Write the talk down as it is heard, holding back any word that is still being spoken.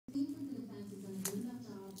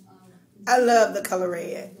I love the color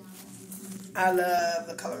red. I love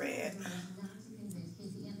the color red.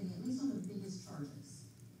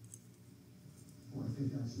 Well, I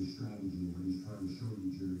think that's his strategy when he's trying to show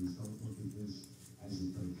you, Jerry. Don't look at this as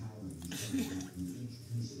a totality. Each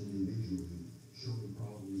piece individually, show the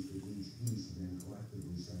problems with each piece, and then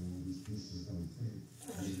collectively say, well, these pieces don't fit.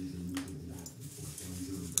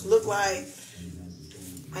 Look like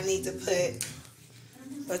I need to put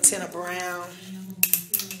a tin of brown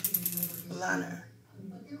liner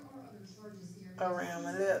around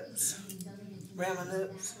my lips. Around my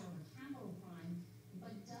lips.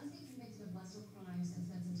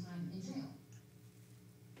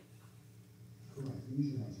 Correct.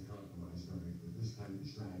 Usually that's a compromise, correct? But this kind of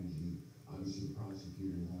strategy, obviously the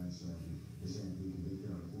prosecutor has been convicted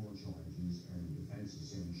on 4 charges, and the defense is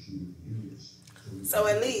saying she didn't do this. So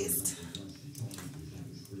at least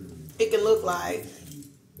it can look like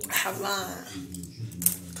I have lied,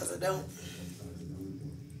 because I don't.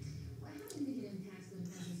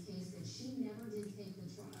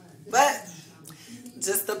 But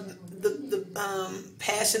just the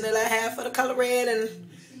passion that I have for the color red and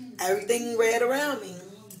everything red around me,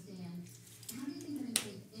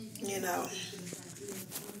 you know.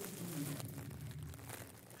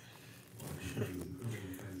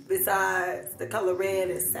 Besides, the color red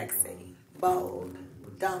is sexy, bold,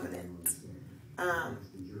 dominant,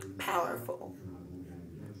 powerful.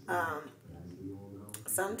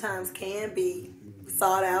 Sometimes can be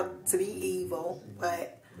sought out to be evil,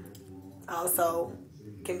 but also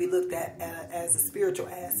can be looked at as a spiritual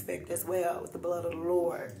aspect as well with the blood of the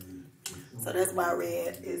Lord. So that's why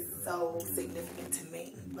red is so significant to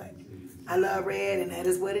me. But I love red, and that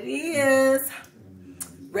is what it is.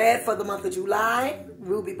 Red for the month of July,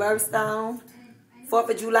 ruby birthstone. 4th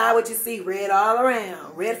of July, what you see, red all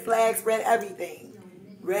around. Red flags, red everything.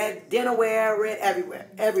 Red dinnerware, red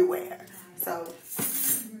everywhere. So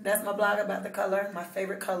that's my blog about the color, my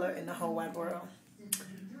favorite color in the whole wide world.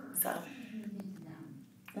 So,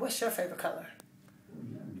 what's your favorite color?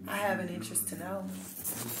 I have an interest to know.